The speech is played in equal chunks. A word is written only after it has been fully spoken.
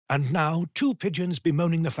And now, two pigeons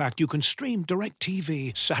bemoaning the fact you can stream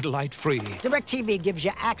DirecTV satellite-free. DirecTV gives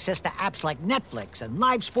you access to apps like Netflix and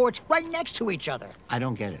live sports right next to each other. I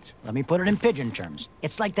don't get it. Let me put it in pigeon terms.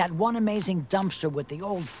 It's like that one amazing dumpster with the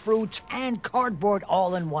old fruits and cardboard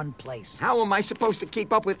all in one place. How am I supposed to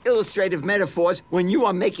keep up with illustrative metaphors when you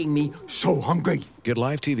are making me so hungry? Get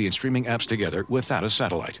live TV and streaming apps together without a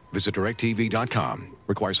satellite. Visit DirecTV.com.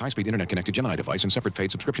 Requires high-speed internet-connected Gemini device and separate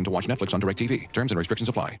paid subscription to watch Netflix on DirecTV. Terms and restrictions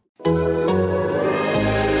apply. Donna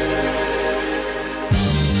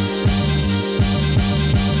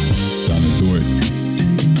Dort.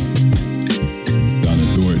 Donna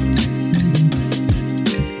Dort.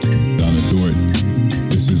 Donna Dort.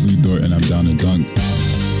 This is Lou Dort and I'm down to dunk.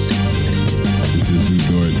 This is Lou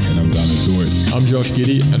Dort and I'm down to Dort. I'm Josh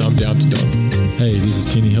Giddey and I'm down to dunk. Hey, this is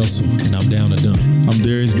Kenny Hustle and I'm down to dunk. I'm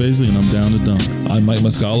Darius Baisley and I'm down to dunk. I'm Mike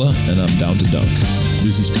Muscala and I'm down to dunk.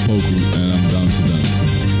 This is Poku and I'm down to dunk.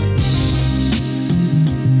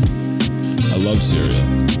 I love cereal.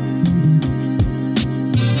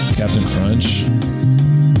 Captain Crunch,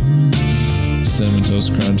 Cinnamon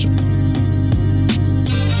Toast Crunch,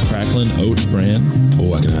 Cracklin Oat Bran.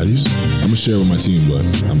 Oh, I can have these? I'm going to share with my team, but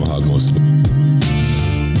I'm going to hog most of it.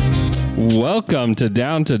 Welcome to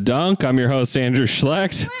Down to Dunk. I'm your host, Andrew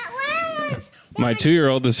Schlecht. My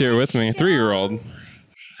 2-year-old is here with me. 3-year-old.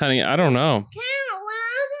 Honey, I don't know. When I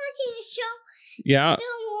was watching the show, Yeah.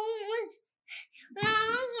 when I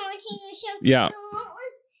was watching the show, Yeah. the remote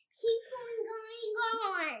was keep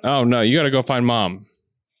going. Oh, no. You got to go find mom.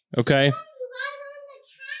 Okay?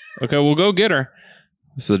 Okay, we'll go get her.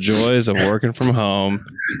 It's the joys of working from home.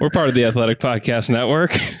 We're part of the Athletic Podcast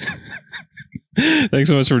Network. Thanks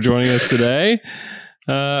so much for joining us today.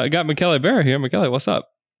 I got Michele Barra here. Michele, what's up?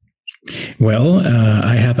 Well,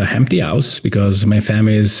 I have a empty house because my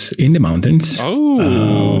family is in the mountains.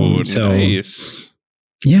 Oh, so, nice.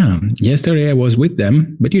 Yeah, yesterday I was with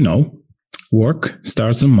them, but work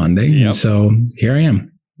starts on Monday. Yep. So here I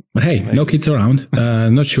am. But hey, no kids around.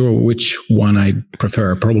 Not sure which one I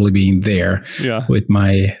prefer. Probably being there with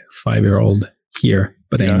my 5-year-old here.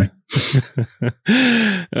 But anyway.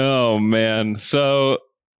 Oh, man. So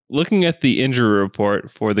looking at the injury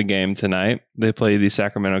report for the game tonight, they play the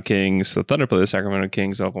Sacramento Kings. The Thunder play the Sacramento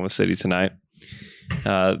Kings in Oklahoma City tonight.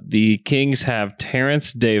 The Kings have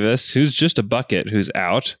Terrence Davis, who's just a bucket, who's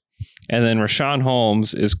out. And then Richaun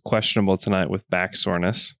Holmes is questionable tonight with back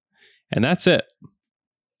soreness. And that's it.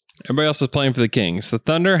 Everybody else is playing for the Kings. The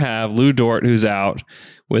Thunder have Lou Dort, who's out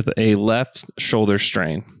with a left shoulder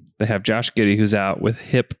strain. They have Josh Giddey, who's out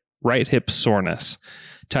with right hip soreness.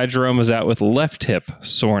 Ty Jerome is out with left hip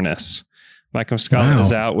soreness. Mike Muscala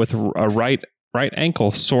is out with a right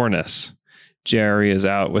ankle soreness. Jerry is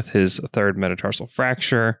out with his third metatarsal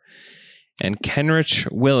fracture. And Kenrich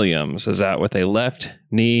Williams is out with a left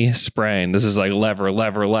knee sprain. This is like lever.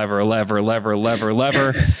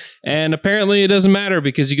 And apparently it doesn't matter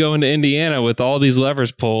because you go into Indiana with all these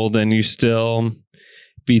levers pulled and you still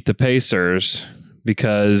beat the Pacers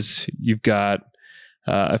because you've got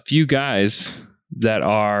a few guys that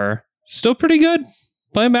are still pretty good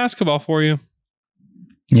playing basketball for you.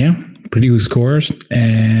 Yeah, pretty good scorers.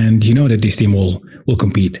 And you know that this team will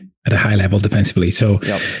compete at a high level defensively. So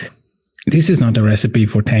this is not a recipe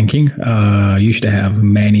for tanking. You should have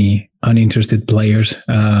many uninterested players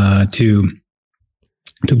to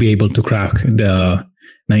be able to crack the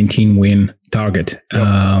 19-win target.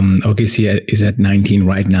 OKC is at 19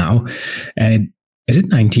 right now. And is it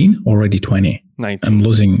 19? Already 20? 19. I'm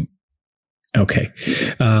losing. Okay.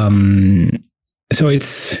 So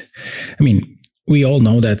we all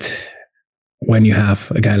know that when you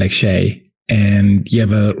have a guy like Shea and you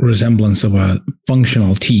have a resemblance of a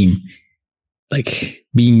functional team, like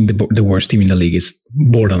being the worst team in the league is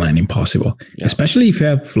borderline impossible, especially if you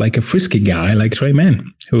have like a frisky guy like Trey Mann,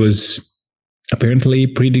 who is apparently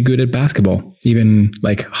pretty good at basketball, even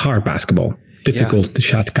like hard basketball, difficult to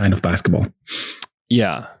shot kind of basketball.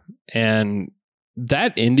 Yeah. And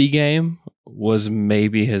that Indy game was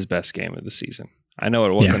maybe his best game of the season. I know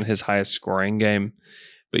it wasn't his highest scoring game,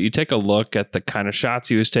 but you take a look at the kind of shots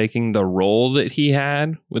he was taking, the role that he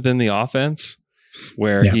had within the offense,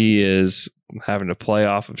 where he is having to play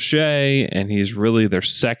off of Shea, and he's really their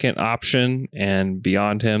second option, and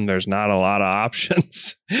beyond him, there's not a lot of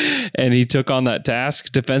options. And he took on that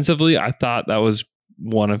task defensively. I thought that was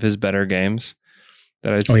one of his better games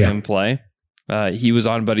that I'd seen him play. He was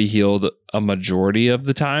on Buddy Hield a majority of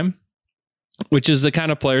the time, which is the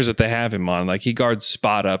kind of players that they have him on. Like, he guards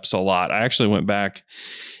spot ups a lot. I actually went back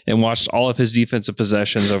and watched all of his defensive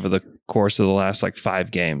possessions over the course of the last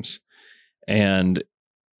 5 games. And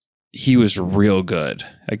he was real good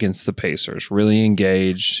against the Pacers, really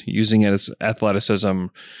engaged, using his athleticism,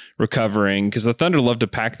 recovering, because the Thunder love to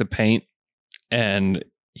pack the paint, and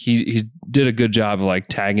he did a good job of like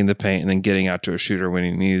tagging the paint and then getting out to a shooter when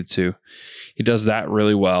he needed to. He does that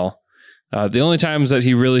really well. The only times that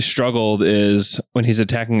he really struggled is when he's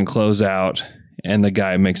attacking a closeout and the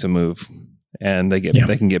guy makes a move and they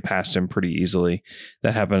can get past him pretty easily.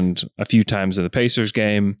 That happened a few times in the Pacers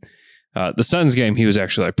game. The Suns game, he was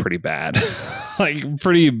actually like pretty bad, like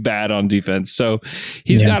pretty bad on defense. So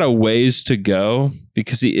he's got a ways to go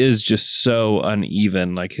because he is just so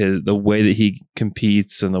uneven. Like the way that he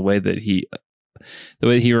competes and the way that he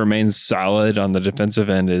remains solid on the defensive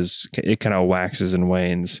end it kind of waxes and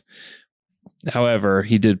wanes. However,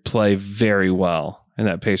 he did play very well in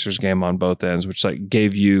that Pacers game on both ends, which like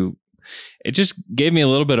gave me a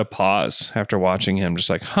little bit of pause after watching him. Just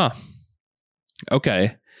like,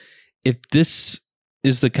 okay. If this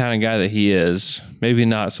is the kind of guy that he is, maybe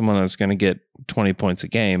not someone that's going to get 20 points a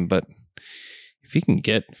game, but if he can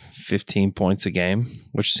get 15 points a game,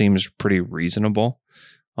 which seems pretty reasonable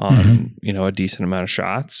on, a decent amount of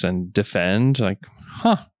shots and defend, like,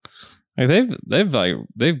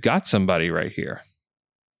 they've got somebody right here.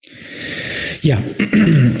 Yeah.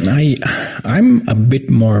 I'm a bit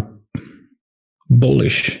more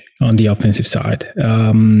bullish on the offensive side.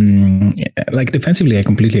 Like defensively, I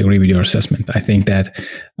completely agree with your assessment. I think that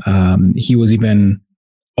he was even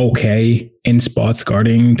okay in spots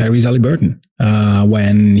guarding Tyrese Haliburton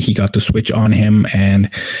when he got to switch on him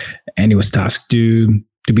and he was tasked to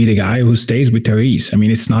be the guy who stays with Tyrese. I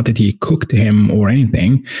mean, it's not that he cooked him or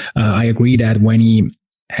anything. I agree that when he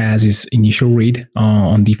has his initial read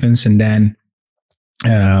on defense and then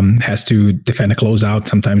has to defend a closeout,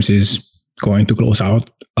 sometimes is going to close out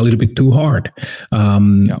a little bit too hard.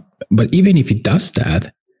 But even if he does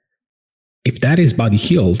that, if that is body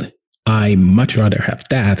healed, I much rather have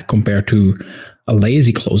that compared to a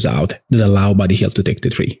lazy closeout that allow Buddy Hield to take the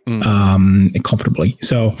three comfortably.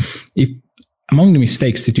 So if among the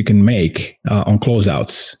mistakes that you can make on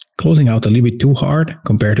closeouts, closing out a little bit too hard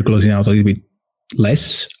compared to closing out a little bit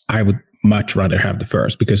less, I would much rather have the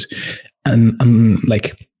first because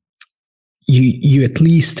like you at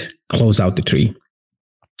least close out the three.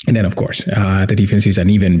 And then, of course, the defense is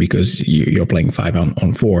uneven because you're playing 5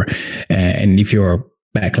 on 4. And if your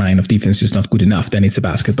back line of defense is not good enough, then it's a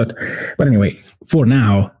basket. But anyway, for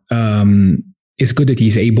now, it's good that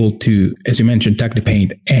he's able to, as you mentioned, tuck the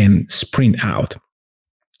paint and sprint out.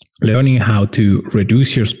 Learning how to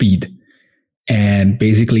reduce your speed and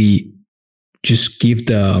basically just give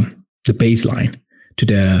the baseline to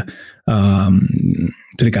the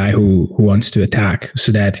guy who wants to attack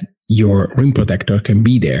so that your rim protector can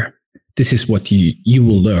be there. This is what you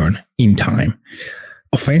will learn in time.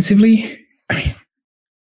 Offensively,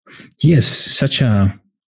 he's such a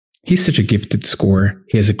gifted scorer.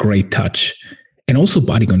 He has a great touch and also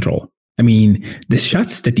body control. I mean, the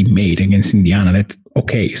shots that he made against Indiana, it's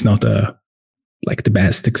not the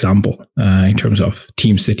best example in terms of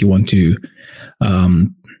teams that you want to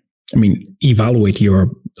evaluate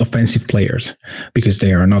your offensive players because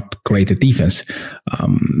they are not great at defense.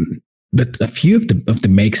 But a few of the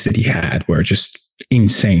makes that he had were just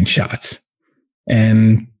insane shots.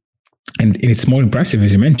 And it's more impressive,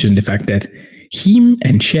 as you mentioned, the fact that him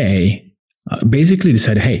and Shea basically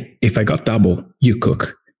decided, hey, if I got double, you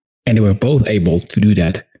cook. And they were both able to do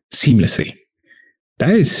that seamlessly. That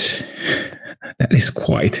is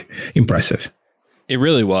quite impressive. It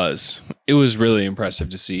really was. It was really impressive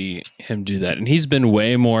to see him do that. And he's been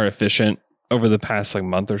way more efficient over the past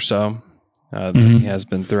month or so than he has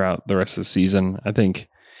been throughout the rest of the season. I think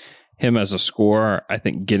him as a scorer, I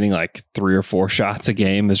think getting 3 or 4 shots a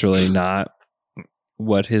game is really not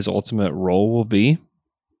what his ultimate role will be.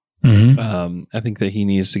 I think that he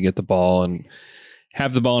needs to get the ball and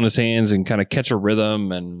have the ball in his hands and kind of catch a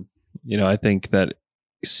rhythm. And, I think that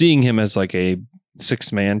seeing him as a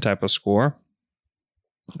 6-man type of scorer,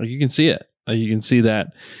 you can see it. You can see that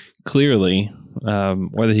clearly.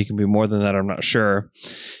 Whether he can be more than that, I'm not sure.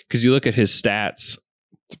 Because you look at his stats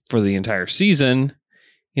for the entire season,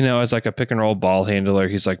 as a pick and roll ball handler,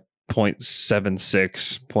 he's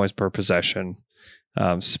 0.76 points per possession.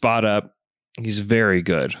 Spot up, he's very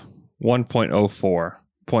good. 1.04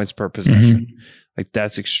 points per possession.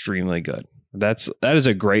 That's extremely good. That is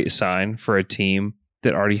a great sign for a team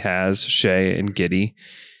that already has Shea and Giddey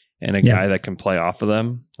and a guy that can play off of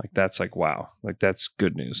them. That's wow. That's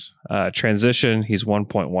good news. Transition, he's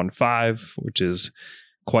 1.15, which is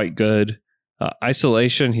quite good.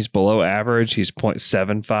 Isolation, he's below average. He's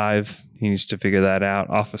 0.75. He needs to figure that out.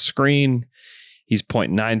 Off a screen, he's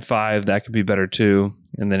 0.95. That could be better too.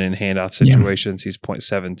 And then in handoff situations, he's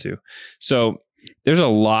 0.72. So there's a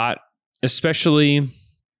lot, especially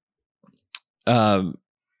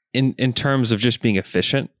in terms of just being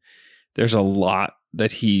efficient. There's a lot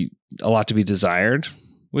to be desired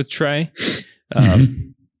with Trey.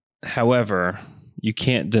 However, you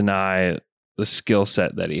can't deny the skill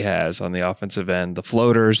set that he has on the offensive end, the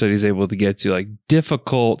floaters that he's able to get to, like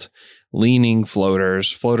difficult leaning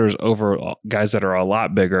floaters over guys that are a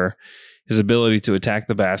lot bigger, his ability to attack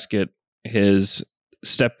the basket, his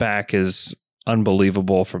step back is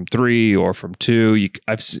unbelievable from 3 or from 2.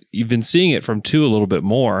 You've been seeing it from 2 a little bit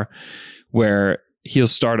more, where he'll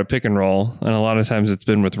start a pick and roll, and a lot of times it's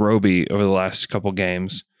been with Roby over the last couple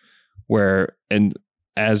games, where and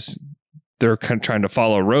as they're kind of trying to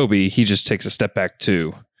follow Roby, he just takes a step back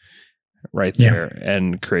 2 right there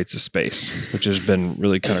and creates a space, which has been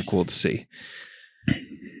really kind of cool to see.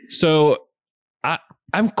 So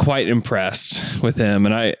I'm quite impressed with him,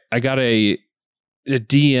 and I got a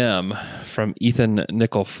DM from Ethan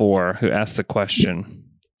Nickel 4 who asked the question.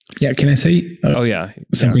 Yeah, can I say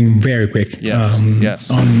something very quick? Yes.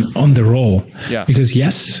 Yes. On the role. Yeah. Because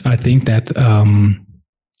yes, I think that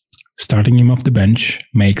starting him off the bench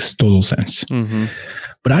makes total sense.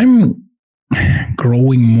 But I'm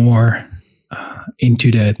growing more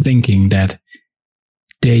into the thinking that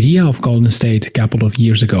the idea of Golden State a couple of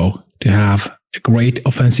years ago to have a great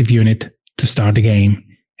offensive unit to start the game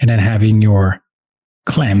and then having your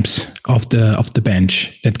clamps off the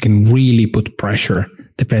bench that can really put pressure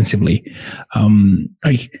defensively. To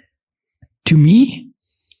me,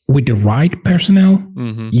 with the right personnel,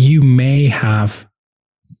 you may have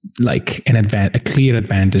like a clear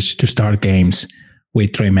advantage to start games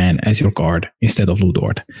with Tre Mann as your guard instead of Lu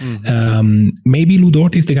Dort. Maybe Lu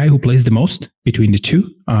Dort is the guy who plays the most between the two.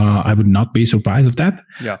 I would not be surprised of that.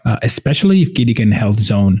 Especially if Giddey can hold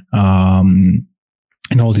his own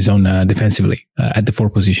and hold his own defensively at the 4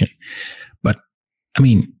 position. But I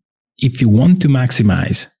mean, if you want to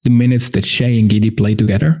maximize the minutes that Shai and Giddey play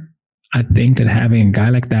together, I think that having a guy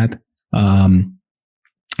like that,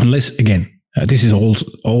 unless again, this is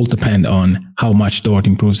all depend on how much Dort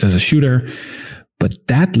improves as a shooter. But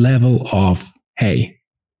that level of, hey,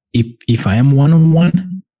 if I am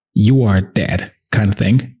 1-on-1, you are dead kind of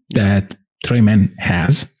thing that Tre Mann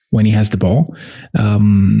has when he has the ball,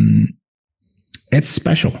 it's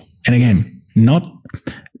special. And again, not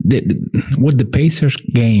what the Pacers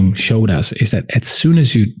game showed us is that as soon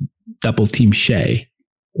as you double team Shai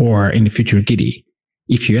or in the future Giddey,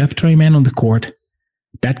 if you have Tre Mann on the court,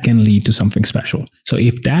 that can lead to something special. So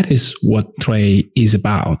if that is what Trey is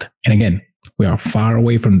about, and again, we are far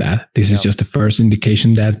away from that. This is just the first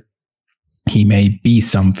indication that he may be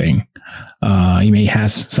something. He may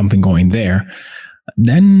has something going there.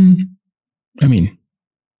 Then, I mean,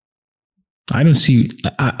 I don't see.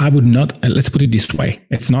 I would not. Let's put it this way: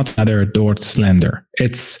 it's not another Dort slander.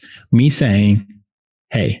 It's me saying,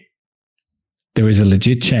 "Hey, there is a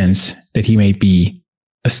legit chance that he may be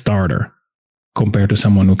a starter compared to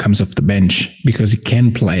someone who comes off the bench because he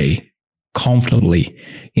can play comfortably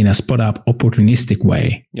in a spot-up, opportunistic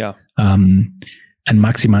way, and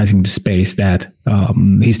maximizing the space that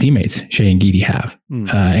his teammates, Shai and Giddey, have.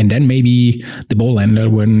 And then maybe the ball handler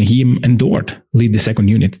when he and Dort lead the second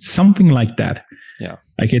unit, something like that. Yeah,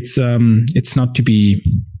 like it's not to be,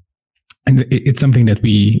 and it's something that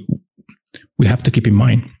we have to keep in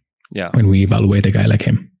mind. Yeah, when we evaluate a guy like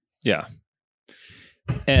him. Yeah,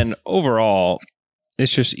 and overall,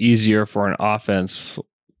 it's just easier for an offense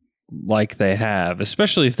like they have,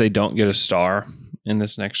 especially if they don't get a star in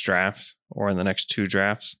this next draft or in the next 2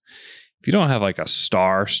 drafts. If you don't have like a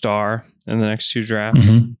star in the next 2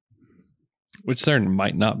 drafts, which there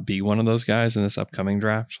might not be one of those guys in this upcoming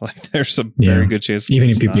draft, like there's a very good chance. Even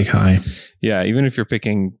if you pick high. Yeah, even if you're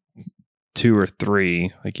picking 2 or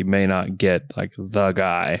 3, like you may not get like the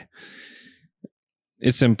guy.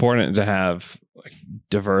 It's important to have like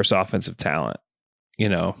diverse offensive talent, you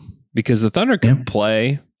know, because the Thunder can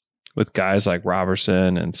play with guys like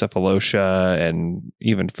Robertson and Cephalosha and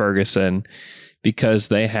even Ferguson because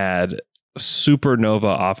they had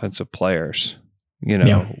supernova offensive players, you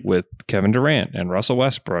know, with Kevin Durant and Russell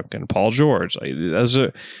Westbrook and Paul George.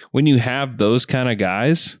 Like, when you have those kind of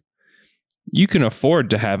guys, you can afford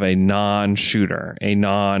to have a non-shooter, a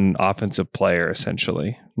non-offensive player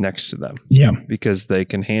essentially next to them. Yeah. Because they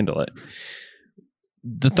can handle it.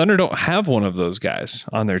 The Thunder don't have one of those guys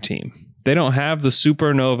on their team. They don't have the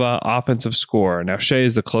supernova offensive scorer. Now, Shai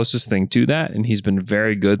is the closest thing to that, and he's been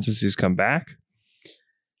very good since he's come back.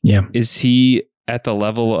 Yeah. Is he at the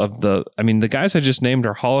level of the guys I just named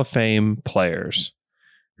are Hall of Fame players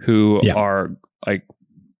who are like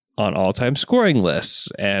on all-time scoring lists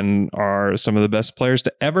and are some of the best players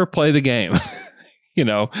to ever play the game.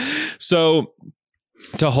 So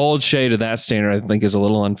to hold Shea to that standard, I think, is a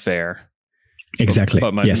little unfair. Exactly.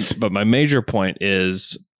 But my major point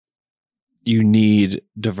is you need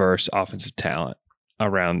diverse offensive talent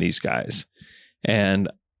around these guys. And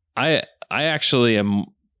I actually am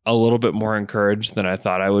a little bit more encouraged than I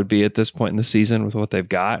thought I would be at this point in the season with what they've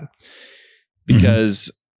got.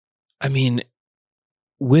 Because, I mean,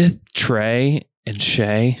 with Trey and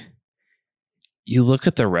Shea, you look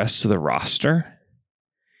at the rest of the roster,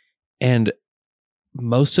 and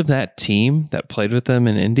most of that team that played with them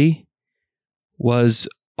in Indy was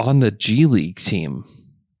on the G League team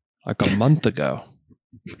like a month ago.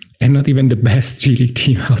 And not even the best G League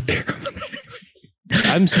team out there.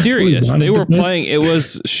 I'm serious. They were playing. It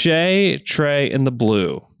was Shea, Trey, and the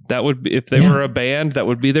Blue. That would be, if they were a band, that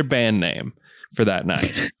would be their band name for that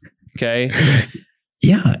night. Okay.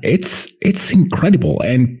 Yeah, it's incredible.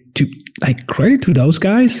 And to credit to those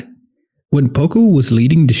guys, when Poku was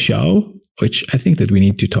leading the show, which I think that we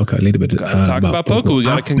need to talk a little bit about Poku. We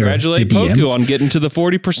got to congratulate Poku on getting to the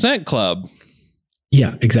 40% club.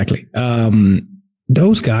 Yeah, exactly.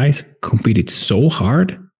 Those guys competed so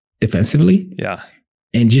hard defensively. Yeah.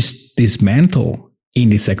 And just dismantle in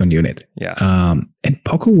the second unit. Yeah. And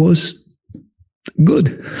Poku was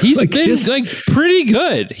good. He's been pretty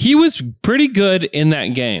good. He was pretty good in that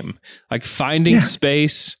game. Like finding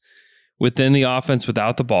space within the offense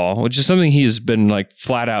without the ball, which is something he's been like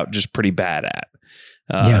flat out just pretty bad at.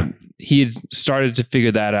 He had started to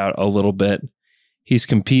figure that out a little bit. He's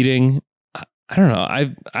competing. I don't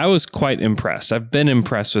know. I was quite impressed. I've been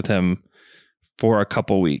impressed with him for a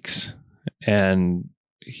couple weeks, and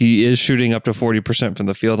he is shooting up to 40% from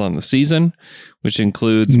the field on the season, which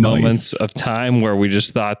includes moments of time where we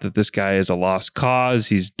just thought that this guy is a lost cause.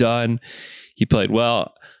 He's done. He played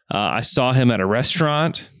well. I saw him at a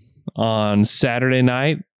restaurant on Saturday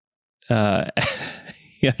night.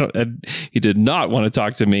 He did not want to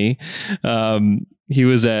talk to me. He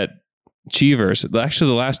was at Cheevers.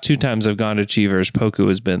 Actually, the last 2 times I've gone to Cheevers, Poku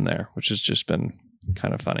has been there, which has just been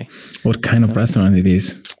kind of funny. What kind of restaurant it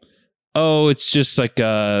is? Oh, it's just like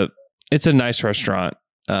it's a nice restaurant,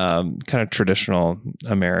 kind of traditional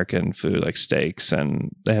American food, like steaks,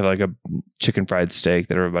 and they have like a chicken fried steak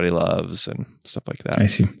that everybody loves and stuff like that. I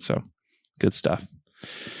see. So good stuff.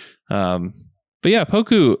 But yeah,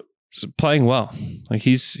 Poku is playing well. Like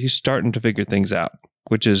he's starting to figure things out,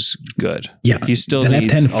 which is good. Yeah, he still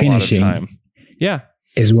needs a lot of time. Yeah,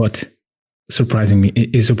 is what surprising me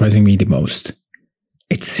the most.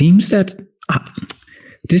 It seems that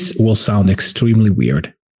this will sound extremely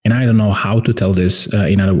weird, and I don't know how to tell this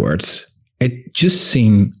in other words. It just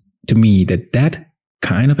seemed to me that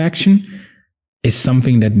kind of action is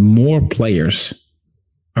something that more players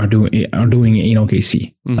are doing in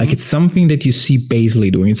OKC. Mm-hmm. Like it's something that you see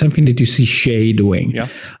Baisley doing. It's something that you see Shea doing. Yeah.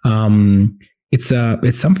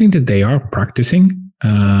 It's something that they are practicing,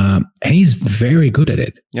 and he's very good at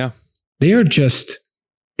it. Yeah. They are just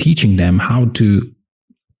teaching them how to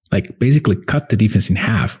like basically cut the defense in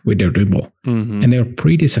half with their dribble. Mm-hmm. And they're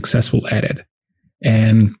pretty successful at it.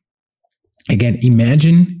 And again,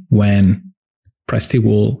 imagine when Presti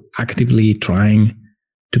will actively trying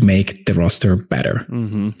to make the roster better,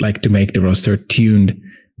 like to make the roster tuned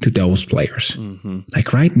to those players. Mm-hmm.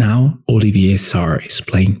 Like right now, Olivier Sarr is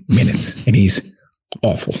playing minutes and he's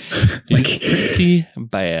awful. Like pretty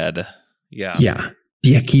bad. Yeah. Yeah.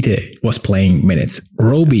 Diakite was playing minutes.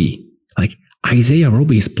 Roby, like Isaiah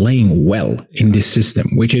Roby is playing well in this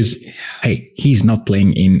system, which is, hey, he's not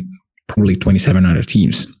playing in probably 27 other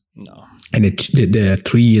teams. No. And the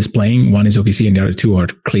 3 is playing, 1 is OKC and the other 2 are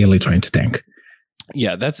clearly trying to tank.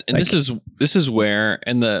 Yeah, this is where,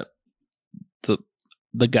 and the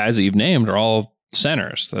guys that you've named are all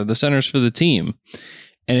centers. They're the centers for the team.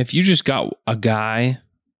 And if you just got a guy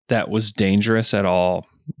that was dangerous at all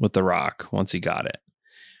with the rock once he got it,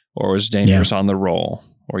 or was dangerous on the roll,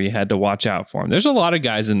 or you had to watch out for him. There's a lot of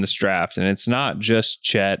guys in this draft, and it's not just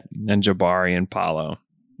Chet and Jabari and Paolo.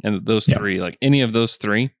 And those 3, like any of those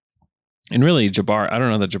 3. And really, Jabari, I don't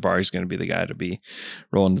know that Jabari's going to be the guy to be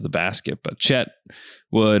rolling to the basket, but Chet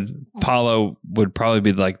Paolo would probably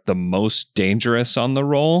be like the most dangerous on the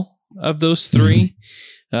roll of those 3.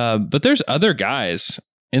 Mm-hmm. But there's other guys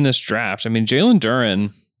in this draft. I mean, Jalen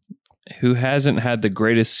Duren, who hasn't had the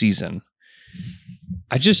greatest season.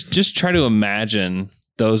 I just try to imagine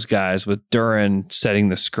those guys with Duren setting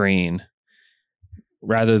the screen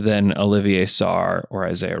rather than Olivier Sarr or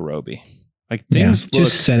Isaiah Roby. Like things look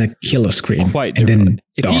just set a killer screen quite and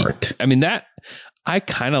different. Then dart. I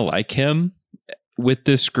kind of like him with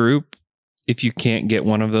this group if you can't get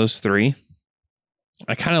one of those three.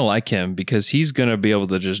 I kind of like him because he's going to be able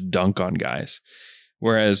to just dunk on guys.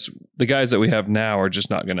 Whereas the guys that we have now are just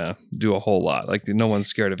not going to do a whole lot. Like no one's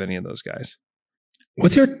scared of any of those guys.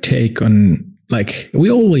 What's your take on, like, we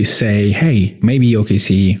always say, hey, maybe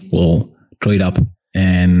OKC will trade up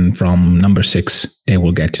and from number 6, they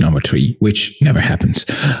will get to number 3, which never happens.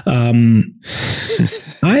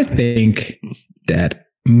 I think that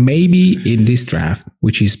maybe in this draft,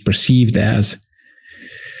 which is perceived as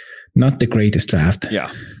not the greatest draft,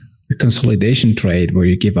 the consolidation trade where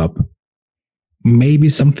you give up maybe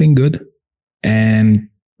something good and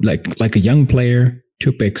like a young player,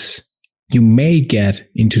 2 picks, you may get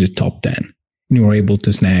into the top 10. You were able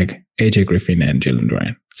to snag AJ Griffin and Jalen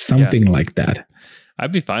Duran, something like that.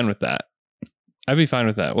 I'd be fine with that.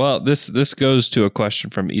 Well, this goes to a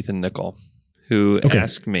question from Ethan Nickel, who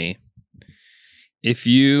asked me, if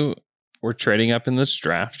you were trading up in this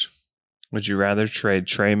draft, would you rather trade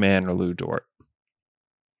Trey Mann or Lou Dort?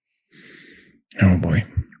 Oh boy,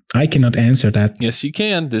 I cannot answer that. Yes, you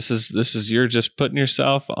can. This is you're just putting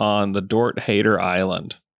yourself on the Dort hater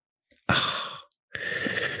island.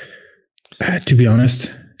 To be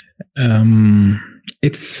honest,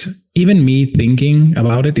 it's even me thinking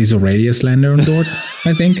about it is already a slander on Dort,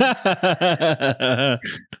 I think.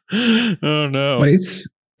 Oh no! But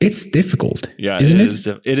it's difficult. Yeah,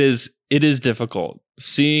 isn't it is difficult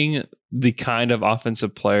seeing the kind of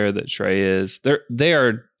offensive player that Trey is. They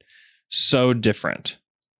are so different.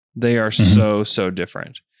 They are so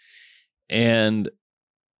different. And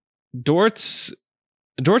Dort's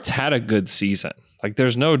had a good season. Like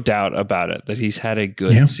there's no doubt about it that he's had a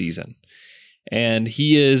good season. And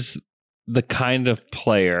he is the kind of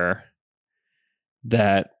player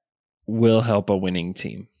that will help a winning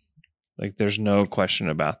team. Like there's no question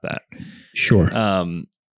about that. Sure.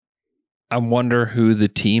 I wonder who the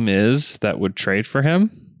team is that would trade for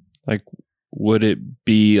him. Like, would it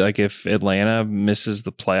be like if Atlanta misses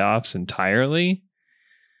the playoffs entirely?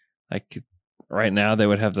 Like right now they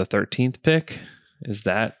would have the 13th pick.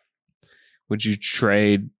 Would you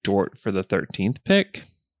trade Dort for the 13th pick?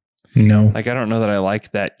 No. Like, I don't know that I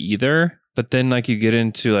like that either. But then like you get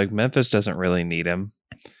into like Memphis doesn't really need him.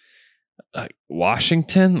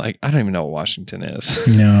 Washington, like I don't even know what Washington is.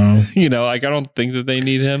 No. Like I don't think that they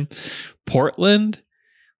need him. Portland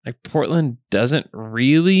doesn't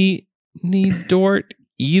really need Dort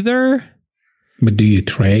either. But do you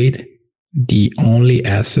trade the only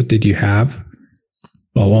asset that you have?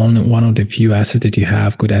 Well, only one of the few assets that you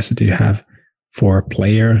have, good asset that you have, for a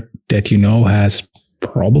player that has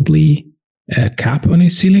probably a cap on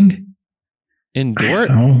his ceiling? In Dort?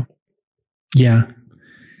 Yeah.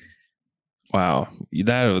 Wow.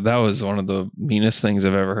 That was one of the meanest things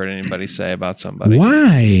I've ever heard anybody say about somebody.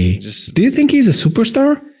 Why? Do you think he's a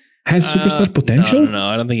superstar? Has superstar potential? No,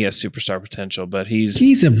 I don't think he has superstar potential, but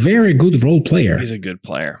he's a very good role player. He's a good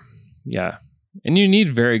player. Yeah. And you need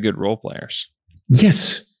very good role players.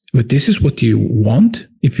 Yes. But this is what you want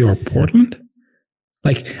if you're Portland?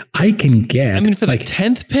 Like, I can get... for the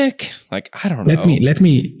 10th pick? Like, I don't know. Let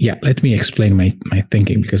me explain my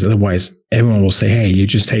thinking, because otherwise everyone will say, hey, you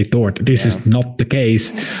just hate Dort. This is not the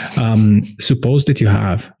case. Suppose that you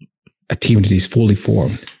have a team that is fully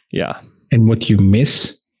formed. Yeah. And what you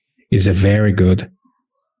miss is a very good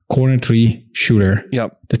corner 3 shooter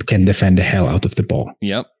that can defend the hell out of the ball.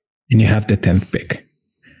 Yep. And you have the 10th pick.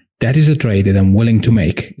 That is a trade that I'm willing to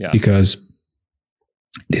make because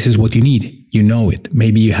this is what you need. You know it.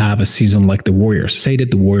 Maybe you have a season like the Warriors. Say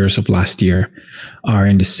that the Warriors of last year are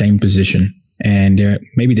in the same position and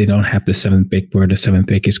maybe they don't have the 7th pick where the 7th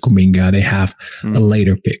pick is Kuminga. They have a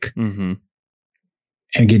later pick. Mm-hmm.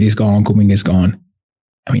 And Giddey is gone. Kuminga is gone.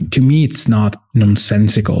 I mean, to me, it's not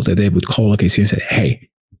nonsensical that they would call OKC and say, hey,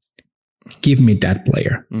 give me that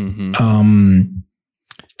player. Mm-hmm.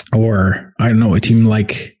 Or, I don't know, a team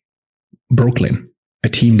like Brooklyn, a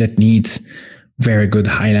team that needs very good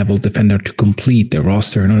high-level defender to complete the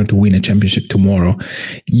roster in order to win a championship tomorrow.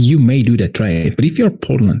 You may do that trade. But if you're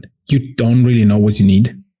Portland, you don't really know what you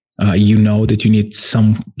need. You know that you need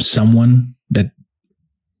someone that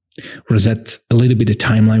resets a little bit of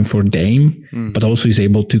timeline for Dame, but also is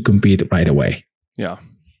able to compete right away. Yeah.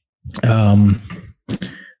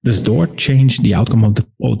 Does Dort change the outcome of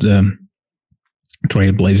the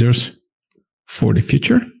Trailblazers for the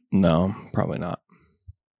future? No, probably not.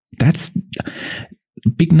 That's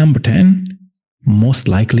big number 10. Most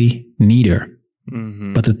likely neither.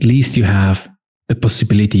 Mm-hmm. But at least you have the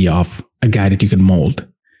possibility of a guy that you can mold.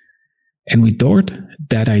 And with Dort,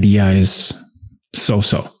 that idea is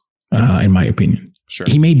so-so, in my opinion. Sure.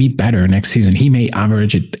 He may be better next season. He may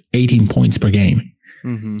average 18 points per game.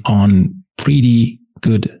 on pretty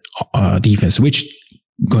good defense, which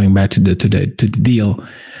going back to the deal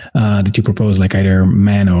that you propose, like either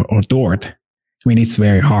Man or Dort. I mean, it's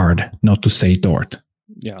very hard not to say Dort.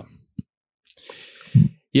 Yeah.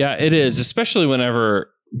 Yeah, it is, especially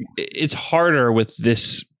whenever it's harder with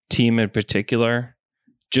this team in particular,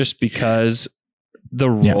 just because the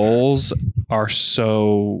roles are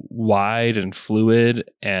so wide and fluid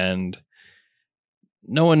and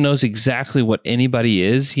no one knows exactly what anybody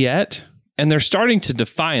is yet. And they're starting to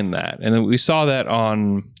define that. And then we saw that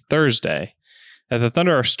on Thursday. That the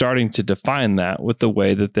Thunder are starting to define that with the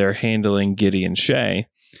way that they're handling Giddey and Shea.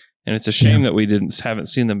 And it's a shame that we haven't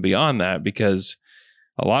seen them beyond that, because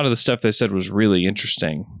a lot of the stuff they said was really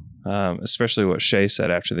interesting. Especially what Shea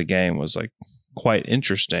said after the game was like quite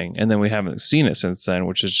interesting. And then we haven't seen it since then,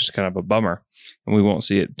 which is just kind of a bummer. And we won't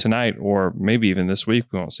see it tonight, or maybe even this week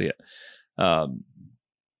we won't see it.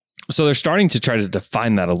 So they're starting to try to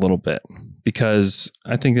define that a little bit, because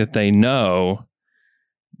I think that they know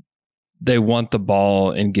they want the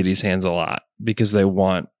ball in Giddey's hands a lot, because they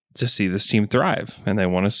want to see this team thrive, and they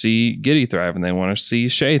want to see Giddey thrive, and they want to see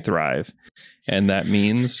Shea thrive. And that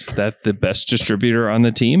means that the best distributor on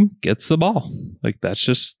the team gets the ball. Like, that's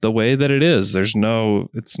just the way that it is. It's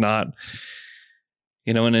not,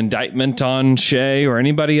 an indictment on Shea or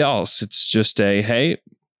anybody else. It's just hey,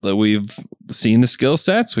 we've seen the skill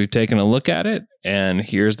sets, we've taken a look at it, and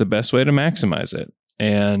here's the best way to maximize it.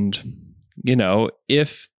 And,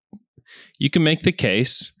 if you can make the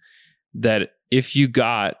case that if you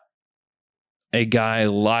got a guy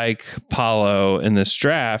like Paolo in this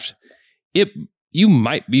draft, you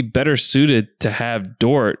might be better suited to have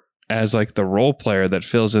Dort as like the role player that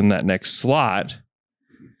fills in that next slot.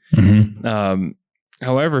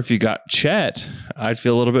 However, if you got Chet, I'd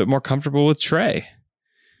feel a little bit more comfortable with Trey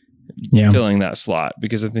filling that slot,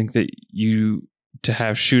 because I think that to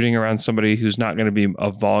have shooting around somebody who's not going to be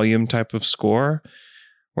a volume type of scorer,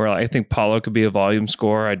 where I think Paolo could be a volume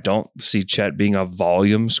scorer, I don't see Chet being a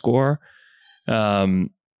volume scorer.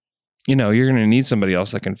 You're going to need somebody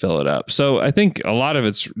else that can fill it up. So I think a lot of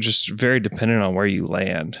it's just very dependent on where you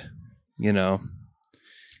land, Yeah.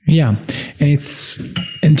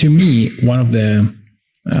 And to me, one of the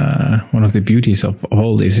beauties of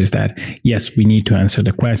all this is that, yes, we need to answer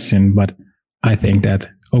the question, but I think that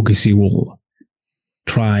OKC will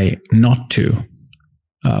try not to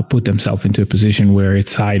put themselves into a position where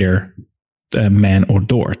it's either Man or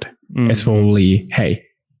Dort. It's probably, hey,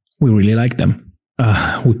 we really like them.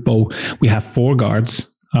 We have 4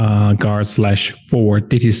 guards, guard/forward.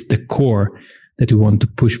 This is the core that we want to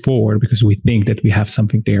push forward, because we think that we have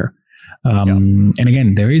something there. And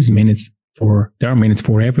again, there are minutes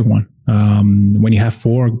for everyone. When you have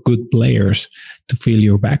 4 good players to fill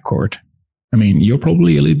your backcourt, I mean, you're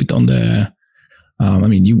probably a little bit on the.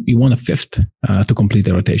 You want a 5th to complete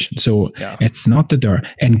the rotation. So it's not that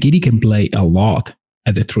and Giddey can play a lot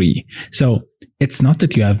at the 3. So it's not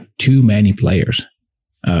that you have too many players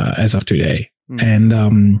as of today. And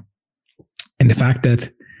the fact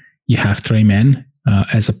that you have Tre Mann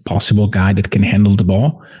as a possible guy that can handle the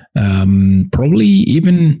ball probably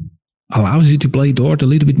even allows you to play Dort a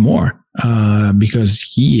little bit more because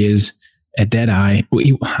he is a dead eye.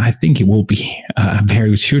 I think he will be a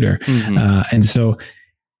very good shooter. And so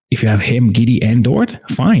if you have him, Giddey, and Dort,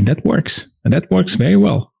 fine, that works. That works very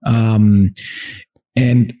well. And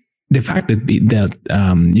the fact that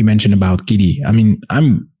you mentioned about Giddey, I mean,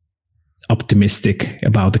 I'm optimistic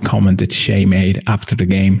about the comment that Shea made after the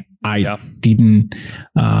game. Didn't,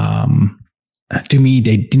 to me,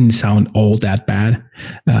 they didn't sound all that bad.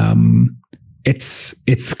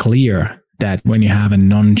 It's clear that when you have a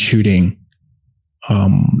non-shooting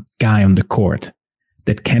guy on the court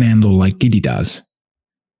that can handle like Giddey does,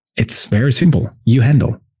 it's very simple. You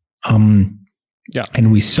handle. And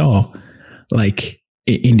we saw like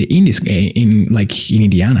in this game, in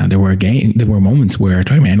Indiana, there were moments where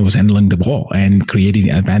Tre Mann was handling the ball and creating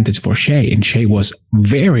an advantage for Shea, and Shea was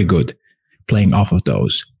very good playing off of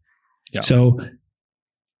those. So,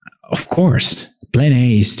 of course, plan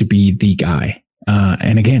A is to be the guy.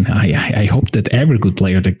 And again, I hope that every good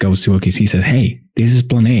player that goes to OKC says, hey, this is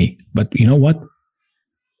plan A. But you know what?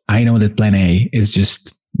 I know that plan A is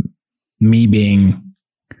just me being,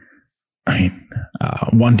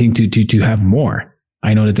 wanting to have more.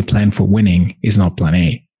 I know that the plan for winning is not plan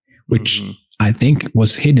A, which I think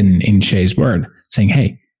was hidden in Shea's word, saying,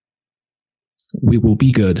 hey, we will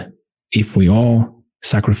be good if we all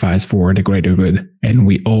sacrifice for the greater good and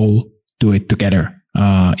we all do it together,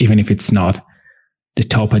 even if it's not the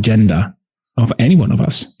top agenda of any one of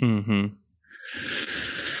us.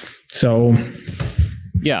 So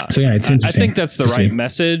Yeah. So yeah, it's I interesting. think that's the right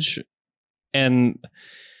message. And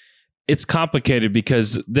it's complicated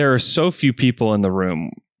because there are so few people in the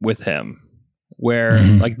room with him where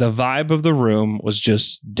like the vibe of the room was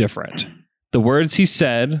just different. The words he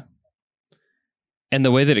said and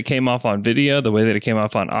the way that it came off on video, the way that it came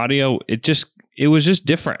off on audio, it was just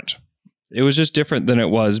different. It was just different than it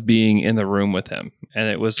was being in the room with him. And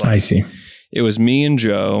it was like, I see. It was me and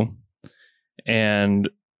Joe, and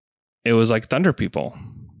it was like Thunder people,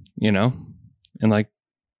 you know?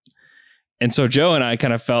 And so Joe and I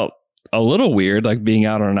kind of felt a little weird, like being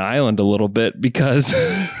out on an island a little bit because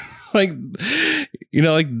like, you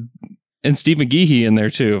know, like, and Steve McGeehee in there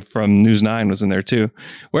too from News 9 was in there too,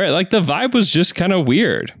 where like the vibe was just kind of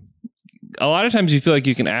weird. A lot of times you feel like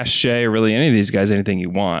you can ask Shea or really any of these guys anything you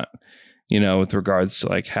want, you know, with regards to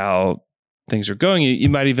like how things are going. You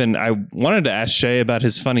might even, I wanted to ask Shea about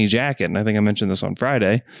his funny jacket, and I think I mentioned this on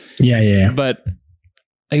Friday. Yeah. But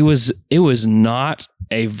it was not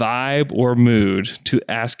a vibe or mood to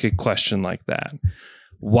ask a question like that.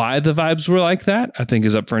 Why the vibes were like that, I think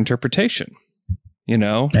is up for interpretation. You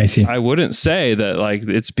know, I see. I wouldn't say that like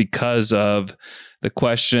it's because of the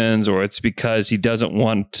questions or it's because he doesn't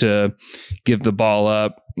want to give the ball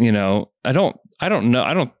up. You know, I don't know.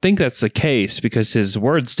 I don't think that's the case because his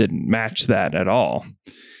words didn't match that at all.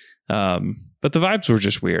 But the vibes were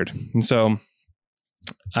just weird. And so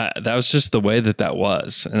that was just the way that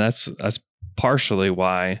was. And that's partially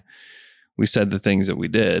why we said the things that we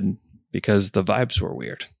did, because the vibes were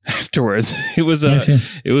weird afterwards. It was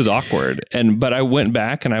awkward. But I went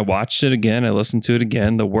back and I watched it again. I listened to it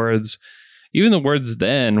again. Even the words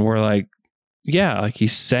then were like, yeah, like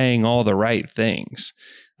he's saying all the right things.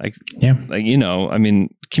 Like, you know, I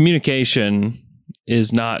mean, communication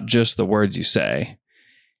is not just the words you say.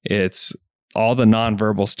 It's all the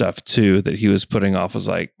nonverbal stuff too that he was putting off. Was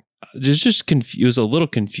like, it was a little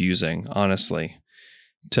confusing, honestly,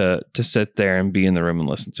 to sit there and be in the room and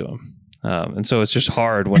listen to him. And so it's just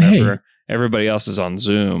hard whenever everybody else is on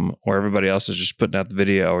Zoom or everybody else is just putting out the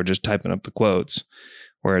video or just typing up the quotes,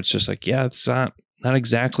 where it's just like, yeah, it's not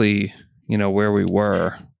exactly, you know, where we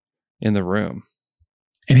were in the room.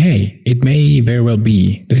 And hey, it may very well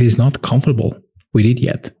be that he's not comfortable with it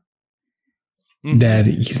yet. Mm-hmm. That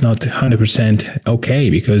he's not 100%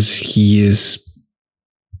 okay because he is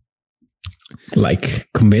like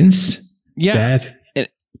convinced that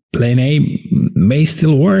plan A may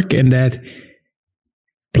still work and that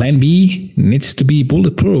plan B needs to be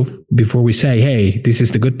bulletproof before we say, hey, this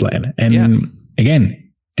is the good plan. And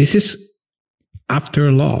again, this is after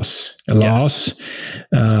a loss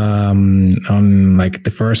on like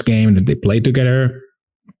the first game that they played together,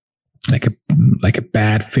 like a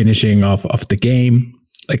bad finishing of the game,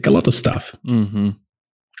 like a lot of stuff. Mm-hmm.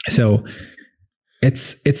 So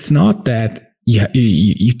it's not that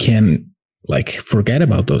you can like forget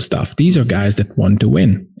about those stuff. These are guys that want to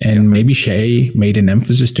win, and maybe Shea made an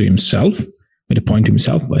emphasis to himself, made a point to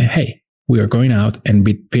himself, like, hey, we are going out and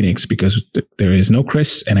beat Phoenix because there is no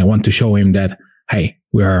Chris, and I want to show him that, hey,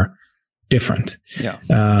 we are different.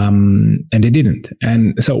 And they didn't.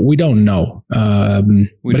 And so we don't know.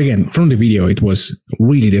 But again, from the video, it was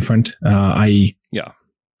really different.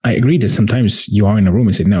 I agree that sometimes you are in a room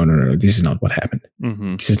and say, no, this is not what happened.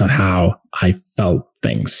 Mm-hmm. This is not how I felt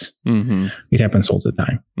things. Mm-hmm. It happens all the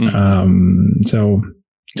time. Mm-hmm. So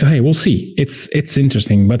hey, we'll see. It's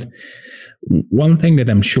interesting. But one thing that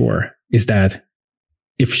I'm sure is that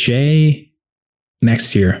if Shea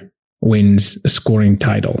next year wins a scoring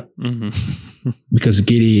title, because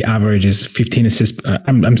Giddey averages 15 assists,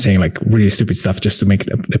 I'm saying like really stupid stuff just to make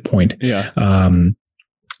the point.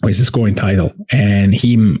 It's a scoring title, and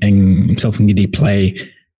himself and Giddey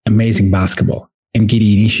play amazing basketball, and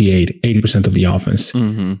Giddey initiate 80% of the offense.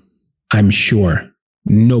 I'm sure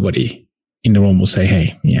nobody in the room will say,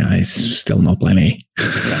 hey, yeah, it's still not plan A.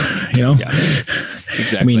 You know?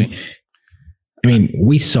 Exactly. I mean,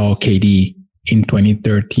 we saw KD in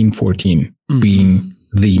 2013-14 being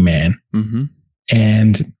the man.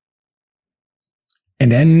 And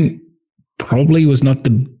then probably was not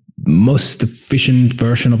the most efficient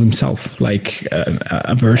version of himself, like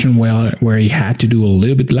a version where he had to do a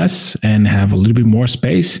little bit less and have a little bit more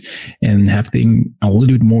space and have things a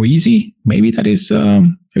little bit more easy. Maybe that is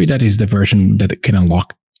the version that can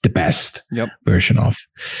unlock the best version of.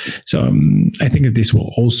 So I think that this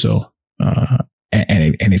will also,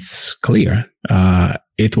 and it's clear,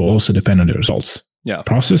 it will also depend on the results.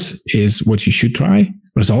 Process is what you should try.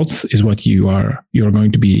 Results is what you're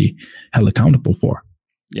going to be held accountable for.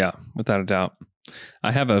 Yeah, without a doubt.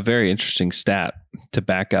 I have a very interesting stat to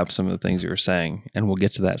back up some of the things you were saying, and we'll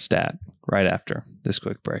get to that stat right after this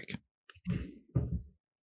quick break.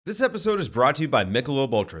 This episode is brought to you by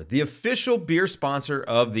Michelob Ultra, the official beer sponsor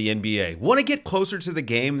of the NBA. Want to get closer to the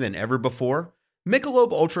game than ever before?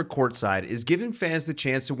 Michelob Ultra Courtside is giving fans the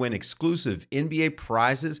chance to win exclusive NBA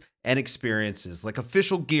prizes and experiences like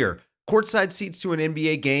official gear, courtside seats to an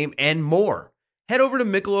NBA game, and more. Head over to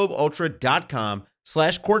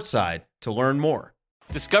MichelobUltra.com/courtside to learn more.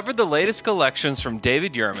 Discover the latest collections from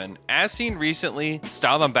David Yurman, as seen recently,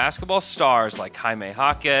 styled on basketball stars like Jaime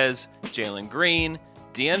Jaquez, Jalen Green,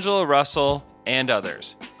 D'Angelo Russell, and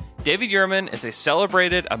others. David Yurman is a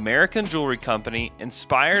celebrated American jewelry company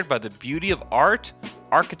inspired by the beauty of art,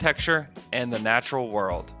 architecture, and the natural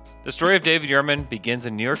world. The story of David Yurman begins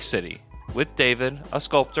in New York City, with David, a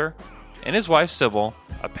sculptor, and his wife Sybil,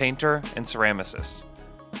 a painter and ceramicist.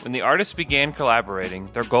 When the artists began collaborating,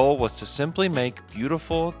 their goal was to simply make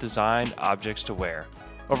beautiful, designed objects to wear.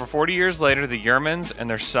 Over 40 years later, the Yurmans and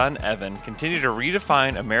their son Evan continue to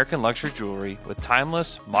redefine American luxury jewelry with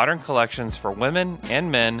timeless, modern collections for women and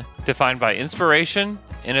men defined by inspiration,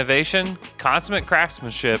 innovation, consummate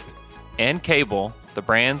craftsmanship, and Cable, the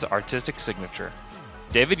brand's artistic signature.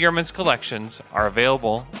 David Yurman's collections are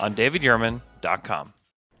available on davidyurman.com.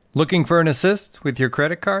 Looking for an assist with your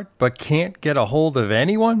credit card but can't get a hold of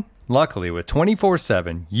anyone? Luckily, with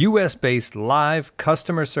 24/7 US-based live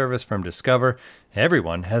customer service from Discover,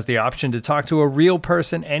 everyone has the option to talk to a real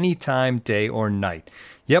person anytime, day or night.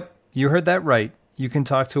 Yep, you heard that right. You can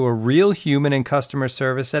talk to a real human in customer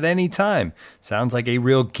service at any time. Sounds like a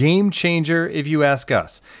real game changer if you ask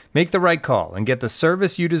us. Make the right call and get the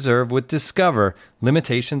service you deserve with Discover.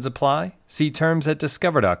 Limitations apply. See terms at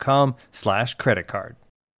discover.com/creditcard.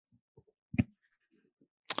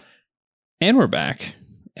 And we're back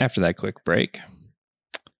after that quick break.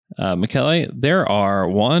 Michele, there are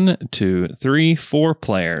 1, 2, 3, 4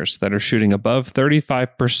 players that are shooting above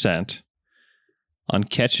 35% on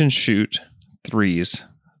catch and shoot threes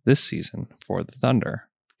this season for the Thunder.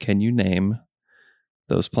 Can you name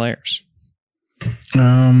those players?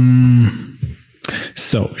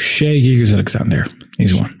 So Shai Gilgeous-Alexander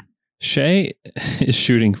is one. Shai is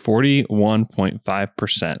shooting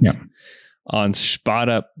 41.5%. Yeah. On spot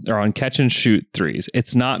up or on catch and shoot threes.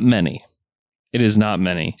 It's not many. It is not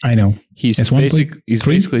many. I know. He's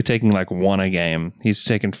basically taking like one a game. He's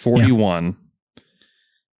taking 41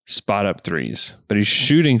 spot up threes, but he's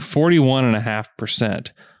shooting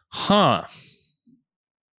 41.5%. Huh.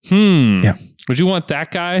 Yeah. Would you want that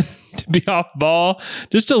guy to be off ball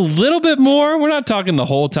just a little bit more? We're not talking the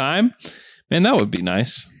whole time. Man, that would be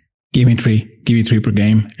nice. Give me 3 per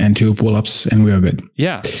game and 2 pull-ups, and we are good.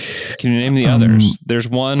 Yeah. Can you name the others? There's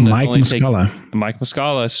one that's Mike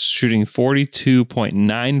Muscala is shooting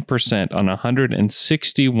 42.9% on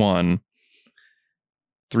 161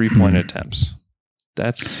 three-point attempts.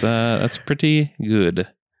 That's pretty good.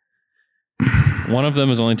 One of them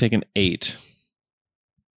has only taken 8.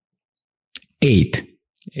 8.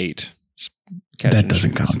 That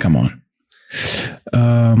doesn't count. Come on.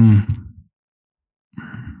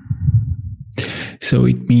 So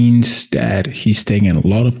it means that he's taking a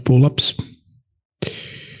lot of pull-ups.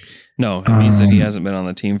 No, it means that he hasn't been on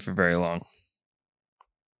the team for very long.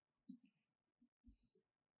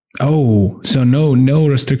 Oh, so no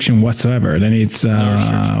restriction whatsoever. Then it's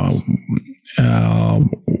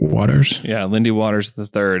Waters. Yeah, Lindy Waters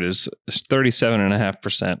III is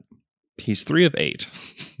 37.5%. He's 3 of 8.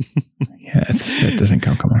 Yes, that doesn't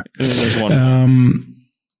count. Come on. There's one.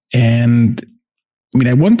 And I mean,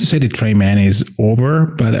 I want to say that Trey Mann is over,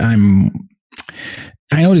 but I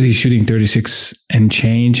know that he's shooting 36 and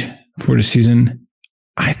change for the season.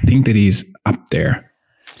 I think that he's up there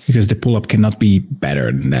because the pull-up cannot be better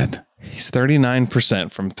than that. He's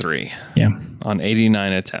 39% from 3. Yeah. On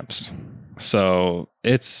 89 attempts. So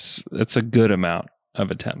it's a good amount of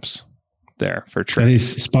attempts there for Trey. That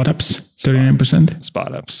is spot ups, 39%?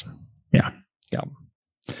 Spot ups. Yeah. Yeah.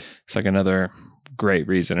 It's like another great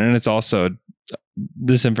reason. And it's also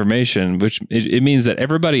this information, which it means that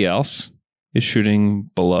everybody else is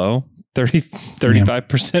shooting below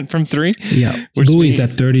 35% from 3. Yeah. Lou is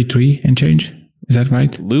at 33 and change. Is that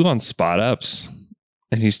right? Lou on spot ups,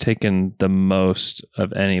 and he's taken the most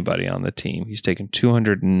of anybody on the team. He's taken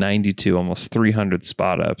 292, almost 300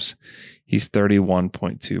 spot ups. He's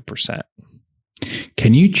 31.2%.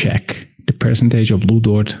 Can you check the percentage of Lou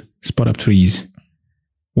Dort spot up threes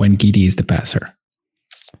when Giddey is the passer?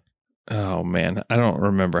 Oh man, I don't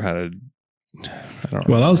remember how to.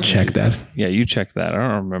 Well, I'll check that. Yeah, you check that. I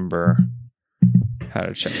don't remember how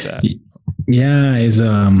to check that. Yeah, it's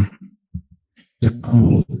a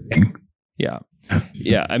cool thing. Yeah.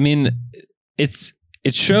 I mean,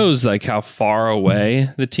 it shows like how far away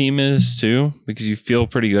the team is too, because you feel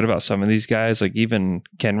pretty good about some of these guys. Like even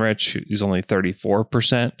Kenrich, who's only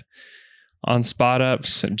 34% on spot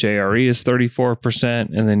ups. JRE is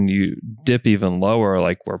 34%. And then you dip even lower,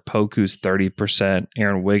 like where Poku's 30%,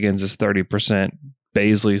 Aaron Wiggins is 30%,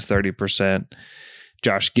 Baisley's 30%,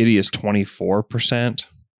 Josh Giddey is 24%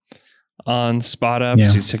 on spot ups.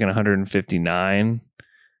 Yeah. He's taking 159.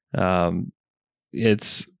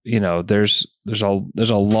 It's, there's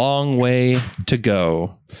a long way to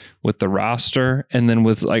go with the roster. And then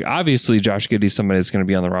with like, obviously Josh Giddey's somebody that's going to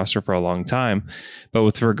be on the roster for a long time, but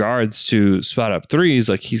with regards to spot up threes,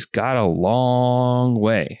 like he's got a long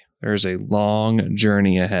way. There's a long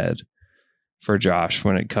journey ahead for Josh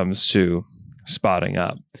when it comes to spotting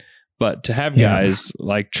up. But to have guys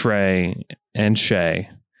like Trey and Shea,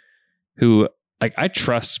 who like I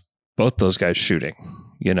trust both those guys shooting,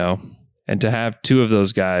 and to have two of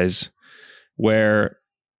those guys where,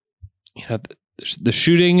 the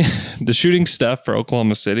shooting stuff for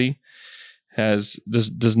Oklahoma City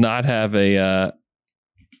does not have the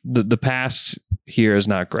past here is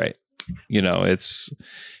not great. It's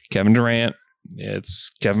Kevin Durant,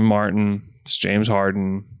 it's Kevin Martin, it's James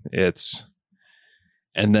Harden,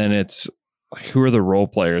 and then it's like, who are the role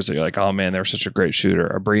players that you're like, oh man, they were such a great shooter?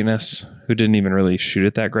 Abrinas, who didn't even really shoot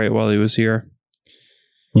it that great while he was here.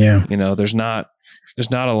 Yeah. There's not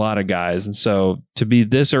a lot of guys. And so to be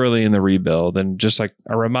this early in the rebuild, and just like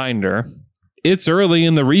a reminder, it's early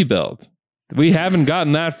in the rebuild. We haven't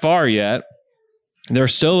gotten that far yet.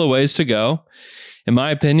 There's still a ways to go. In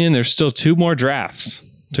my opinion, there's still 2 more drafts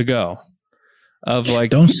to go.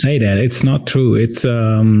 Don't say that. It's not true. It's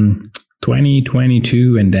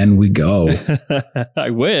 2022 and then we go.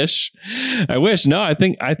 I wish. No, I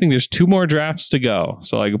think there's 2 more drafts to go.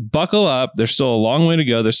 So like buckle up. There's still a long way to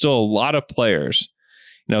go. There's still a lot of players.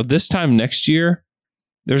 This time next year,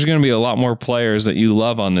 there's going to be a lot more players that you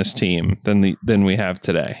love on this team than we have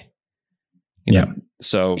today.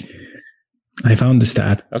 So I found the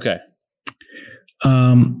stat. Okay.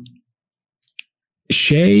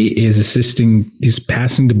 Shea is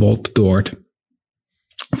passing the ball to Dort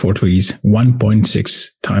for threes 1.6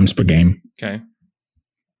 times per game. Okay.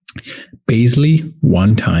 Baisley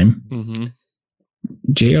 1 time. Mm-hmm.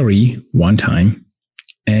 JRE 1 time.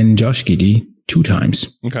 And Josh Giddey 2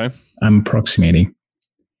 times. Okay. I'm approximating.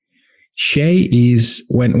 Shea is,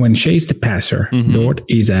 when Shea is the passer, Dort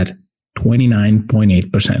is at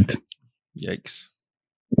 29.8%. Yikes.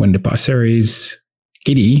 When the passer is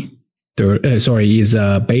Giddey, is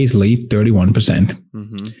Baisley, 31%.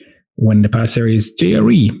 Mm-hmm. When the passer is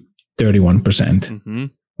JRE, 31%. Mm-hmm.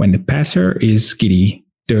 When the passer is Giddey,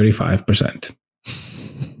 35%.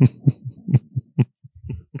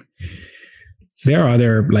 There are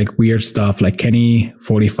other like weird stuff like Kenny,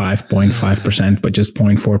 45.5%, but just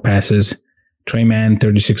 0.4 passes. Trey Mann,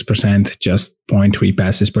 36%, just 0.3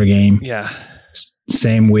 passes per game. Yeah.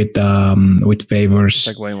 Same with Favors. It's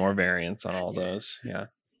like way more variance on all those. Yeah.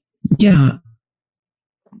 Yeah.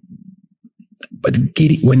 But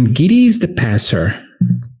when Giddey is the passer,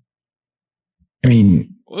 I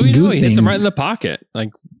mean, he hits him right in the pocket. Like,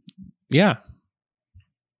 yeah.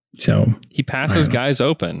 So he passes guys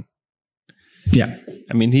open. Yeah.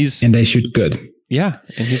 I mean, and they shoot good. Yeah.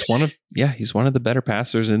 And he's one of the better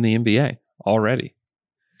passers in the NBA already.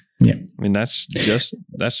 Yeah. I mean, that's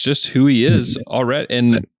just who he is already.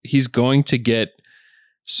 And he's going to get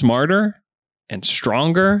smarter and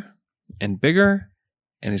stronger and bigger,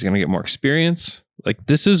 and he's going to get more experience. Like,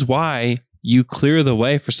 this is why you clear the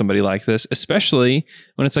way for somebody like this, especially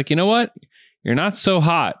when it's like, you know what? You're not so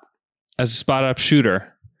hot as a spot up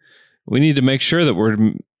shooter. We need to make sure that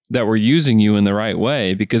we're using you in the right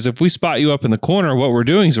way, because if we spot you up in the corner, what we're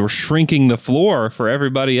doing is we're shrinking the floor for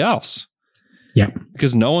everybody else. Yeah.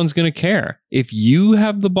 Because no one's going to care. If you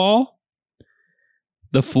have the ball,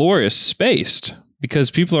 the floor is spaced because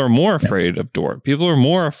people are more afraid of Dort. People are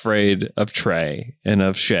more afraid of Trey and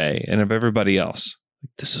of Shea and of everybody else.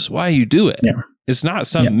 This is why you do it. Yeah. It's not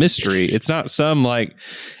some mystery. It's not some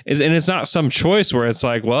it's not some choice where it's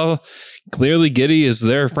like, well, clearly Giddey is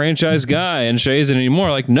their franchise guy and Shea isn't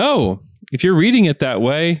anymore. Like, no, if you're reading it that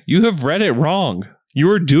way, you have read it wrong. You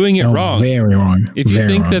are doing it wrong. Very wrong. If you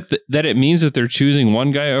think that it means that they're choosing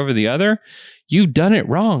one guy over the other, you've done it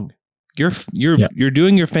wrong. You're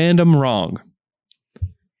doing your fandom wrong.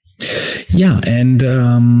 Yeah, and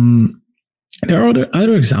there are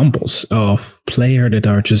other examples of players that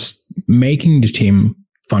are just making the team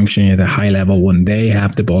function at a high level when they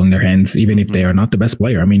have the ball in their hands, even if they are not the best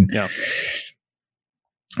player. I mean,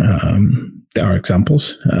 there are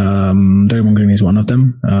examples. Draymond Green is one of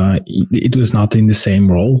them. It was not in the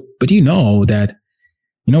same role, but you know that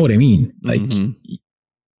You know what I mean? Like,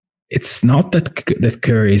 it's not that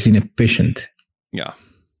Curry is inefficient. Yeah.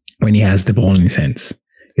 When he has the ball in his hands.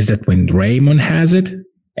 Is that when Draymond has it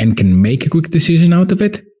and can make a quick decision out of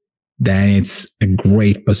it, then it's a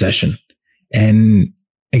great possession. And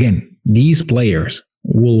again, these players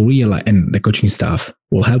will realize, and the coaching staff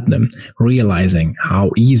will help them realizing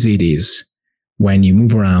how easy it is when you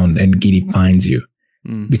move around and Giddey finds you,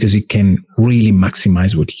 because he can really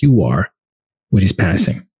maximize what you are with his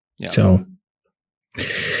passing. Yeah. So,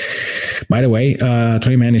 by the way,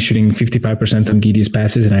 Tre Mann is shooting 55% on Giddey's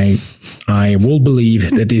passes, and I will believe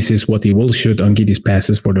that this is what he will shoot on Giddey's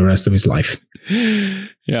passes for the rest of his life.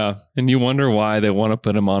 Yeah, and you wonder why they want to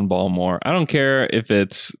put him on ball more. I don't care if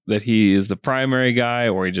it's that he is the primary guy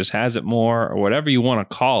or he just has it more or whatever you want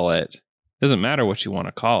to call it. Doesn't matter what you want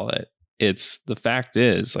to call it. It's the fact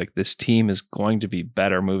is, like, this team is going to be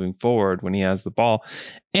better moving forward when he has the ball.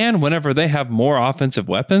 And whenever they have more offensive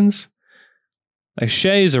weapons, like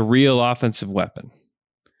Shea is a real offensive weapon.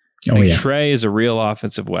 Trey is a real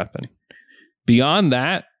offensive weapon. Beyond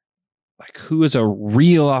that, like, who is a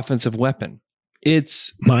real offensive weapon?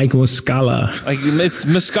 It's Mike Muscala. Like, it's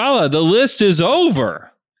Muscala. The list is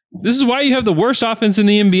over. This is why you have the worst offense in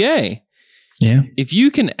the NBA. Yeah. If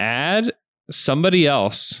you can add somebody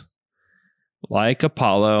else like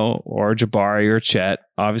Apollo or Jabari or Chet,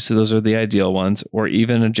 obviously those are the ideal ones, or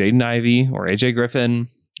even a Jaden Ivey or AJ Griffin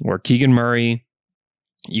or Keegan Murray.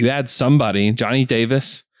 You add somebody, Johnny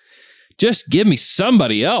Davis. Just give me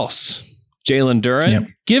somebody else. Jalen Duren. Yep.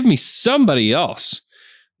 Give me somebody else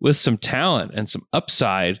with some talent and some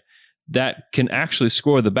upside that can actually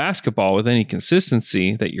score the basketball with any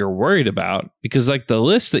consistency that you're worried about. Because, like, the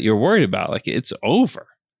list that you're worried about, like, it's over.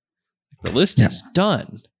 The list is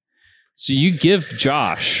done. So you give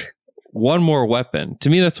Josh one more weapon. To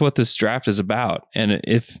me, that's what this draft is about. And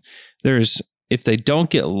if they don't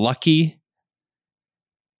get lucky,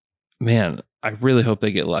 man, I really hope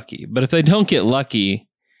they get lucky. But if they don't get lucky,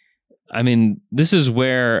 I mean, this is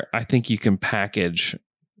where I think you can package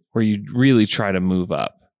where you really try to move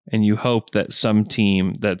up, and you hope that some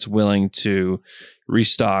team that's willing to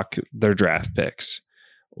restock their draft picks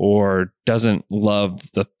or doesn't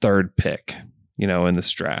love the third pick, you know, in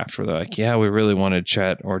this draft, where they're like, yeah, we really wanted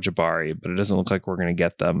Chet or Jabari, but it doesn't look like we're going to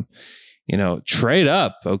get them. You know, trade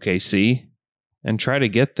up, OKC, and try to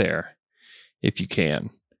get there if you can.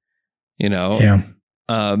 You know,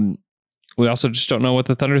 we also just don't know what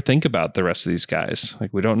the Thunder think about the rest of these guys.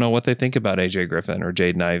 Like, we don't know what they think about AJ Griffin or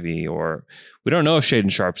Jaden Ivey, or we don't know if Shaedon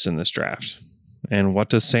Sharpe's in this draft. And what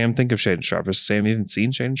does Sam think of Shaedon Sharpe? Has Sam even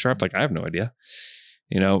seen Shaedon Sharpe? Like, I have no idea.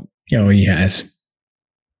 You know? Oh, he has.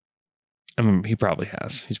 I mean, he probably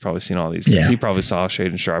has. He's probably seen all these guys. Yeah. He probably saw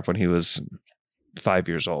Shaedon Sharpe when he was 5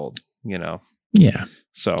 years old, you know? Yeah.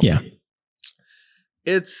 So, yeah.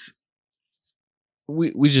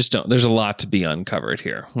 We just don't. There's a lot to be uncovered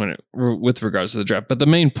here with regards to the draft. But the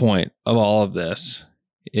main point of all of this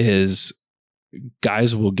is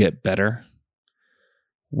guys will get better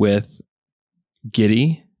with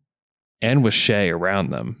Giddey and with Shea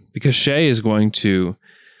around them, because Shea has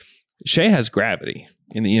gravity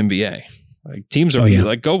in the NBA. Like, teams are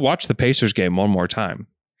like, go watch the Pacers game one more time.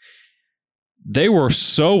 They were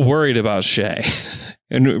so worried about Shea.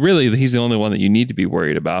 And really, he's the only one that you need to be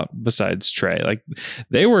worried about besides Trey. Like,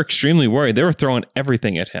 they were extremely worried. They were throwing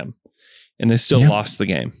everything at him, and they still lost the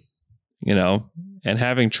game, you know? And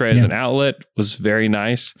having Trey as an outlet was very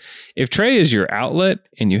nice. If Trey is your outlet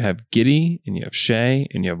and you have Giddey and you have Shea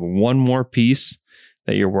and you have one more piece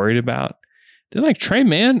that you're worried about, then, like, Tre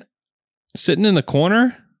Mann sitting in the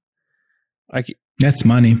corner, like, that's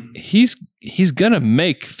money. He's going to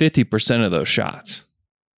make 50% of those shots.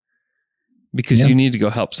 Because you need to go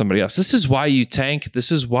help somebody else. This is why you tank.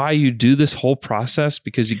 This is why you do this whole process,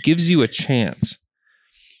 because it gives you a chance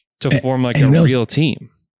to form like a real team.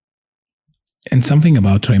 And something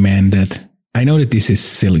about Tre Mann that I know that this is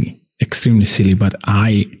silly, extremely silly, but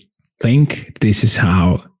I think this is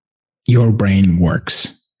how your brain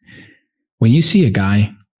works. When you see a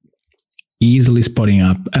guy easily pulling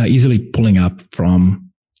up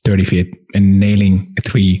from 30 feet and nailing a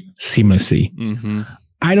three seamlessly,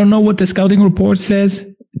 I don't know what the scouting report says,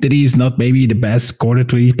 that he's not maybe the best quarter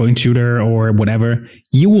 3-point shooter or whatever.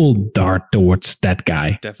 You will dart towards that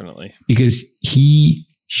guy. Definitely. Because he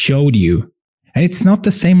showed you. And it's not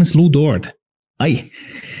the same as Lou Dort.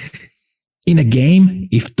 In a game,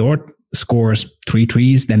 if Dort scores 3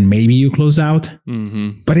 threes, then maybe you close out.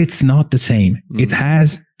 But it's not the same. It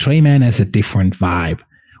has, Tre Mann has a different vibe.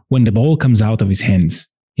 When the ball comes out of his hands,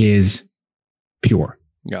 is pure.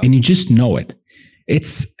 And you just know it.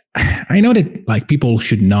 I know that, like, people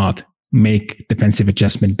should not make defensive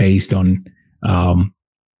adjustment based on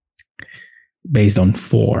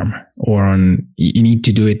form or on, you need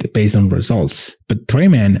to do it based on results. But Tre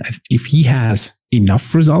Mann, if he has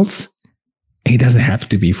enough results, he doesn't have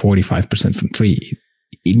to be 45% from three.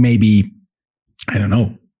 It may be, I don't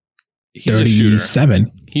know,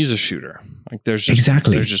 37. He's a shooter. Like there's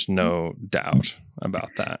just no doubt about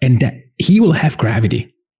that. And that he will have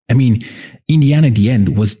gravity. I mean, Indiana at the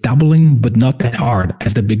end was doubling, but not that hard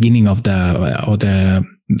as the beginning of the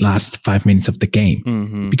last 5 minutes of the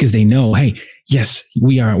game, because they know, hey, yes,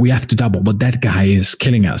 we have to double, but that guy is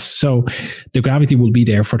killing us. So the gravity will be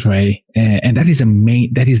there for Tre, and that is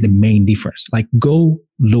the main difference. Like, go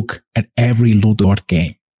look at every Lu Dort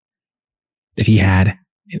game that he had,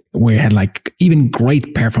 where he had like even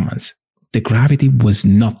great performance. The gravity was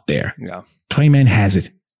not there. Yeah, Tre Mann has it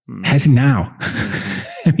now.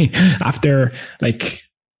 I mean, after like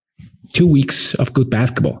 2 weeks of good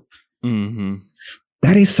basketball.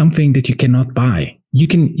 That is something that you cannot buy. You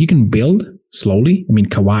can build slowly. I mean,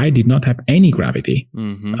 Kawhi did not have any gravity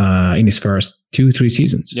in his first 2-3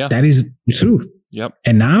 seasons. Yeah. That is the truth. Yep.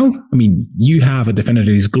 And now, I mean, you have a defender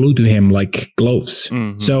that is glued to him like gloves.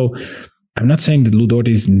 So I'm not saying that Lu Dort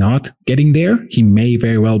is not getting there. He may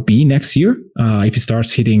very well be next year if he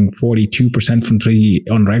starts hitting 42% from three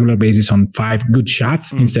on regular basis on 5 good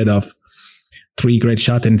shots instead of 3 great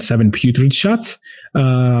shots and 7 putrid shots.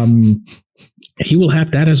 He will have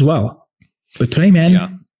that as well. But Tre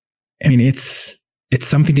Mann, I mean, it's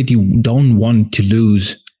something that you don't want to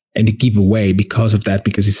lose and to give away because of that,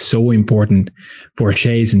 because it's so important for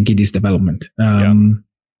Shai's and Giddey's development.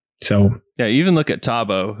 So even look at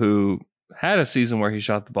Thabo, who had a season where he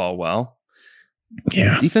shot the ball well.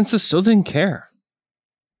 Yeah, defenses still didn't care.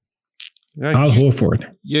 Al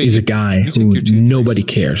Horford is a guy who nobody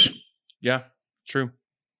cares. Yeah, true.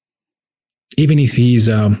 Even if he's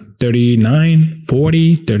 39,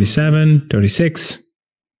 40, 37, 36.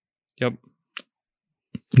 Yep.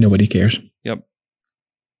 Nobody cares. Yep.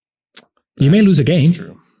 You may lose a game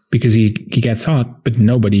because he gets hot, but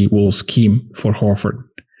nobody will scheme for Horford.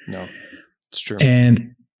 No, it's true.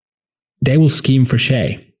 And they will scheme for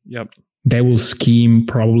Shai. Yep. They will scheme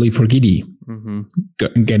probably for Giddey,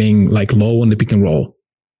 getting like low on the pick and roll.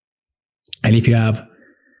 And if you have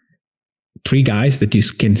 3 guys that you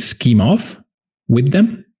can scheme off with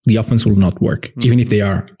them, the offense will not work, even if they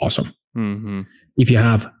are awesome. If you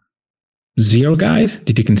have 0 guys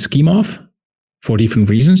that you can scheme off for different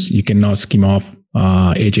reasons, you cannot scheme off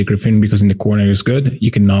AJ Griffin because in the corner is good.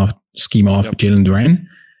 You cannot scheme off Jalen Duren.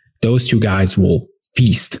 Those 2 guys will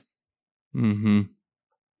feast.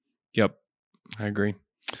 Yep, I agree.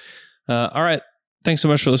 All right. Thanks so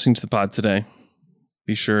much for listening to the pod today.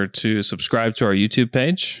 Be sure to subscribe to our YouTube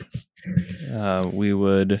page. We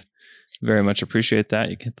would very much appreciate that.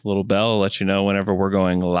 You can hit the little bell, let you know whenever we're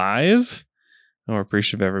going live. And we're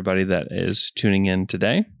appreciative of everybody that is tuning in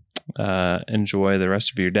today. Enjoy the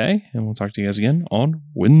rest of your day, and we'll talk to you guys again on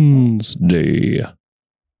Wednesday.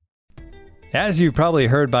 As you've probably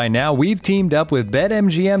heard by now, we've teamed up with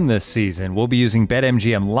BetMGM this season. We'll be using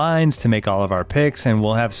BetMGM lines to make all of our picks, and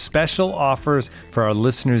we'll have special offers for our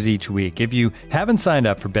listeners each week. If you haven't signed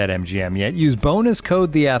up for BetMGM yet, use bonus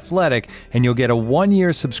code The Athletic, and you'll get a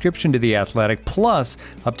 1-year subscription to The Athletic, plus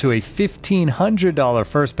up to a $1,500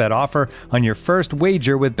 first bet offer on your first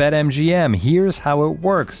wager with BetMGM. Here's how it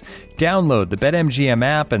works. Download the BetMGM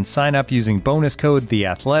app and sign up using bonus code The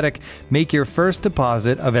Athletic. Make your first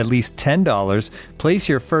deposit of at least $10. Place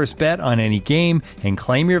your first bet on any game and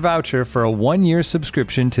claim your voucher for a 1-year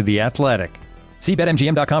subscription to The Athletic. See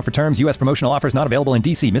BetMGM.com for terms. U.S. promotional offers not available in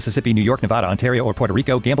D.C., Mississippi, New York, Nevada, Ontario, or Puerto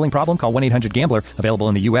Rico. Gambling problem? Call 1-800-GAMBLER. Available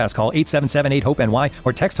in the U.S. Call 877-8-HOPE-NY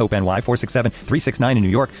or text HOPE-NY 467-369 in New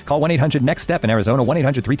York. Call 1-800-NEXT-STEP in Arizona.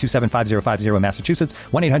 1-800-327-5050 in Massachusetts.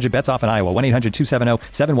 1-800-BETS-OFF in Iowa.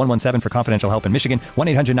 1-800-270-7117 for confidential help in Michigan.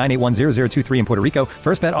 1-800-981-0023 in Puerto Rico.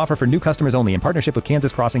 First bet offer for new customers only in partnership with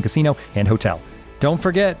Kansas Crossing Casino and Hotel. Don't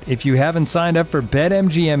forget, if you haven't signed up for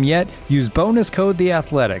BetMGM yet, use bonus code The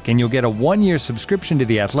Athletic, and you'll get a 1-year subscription to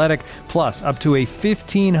The Athletic, plus up to a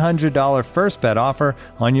 $1,500 first bet offer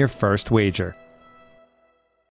on your first wager.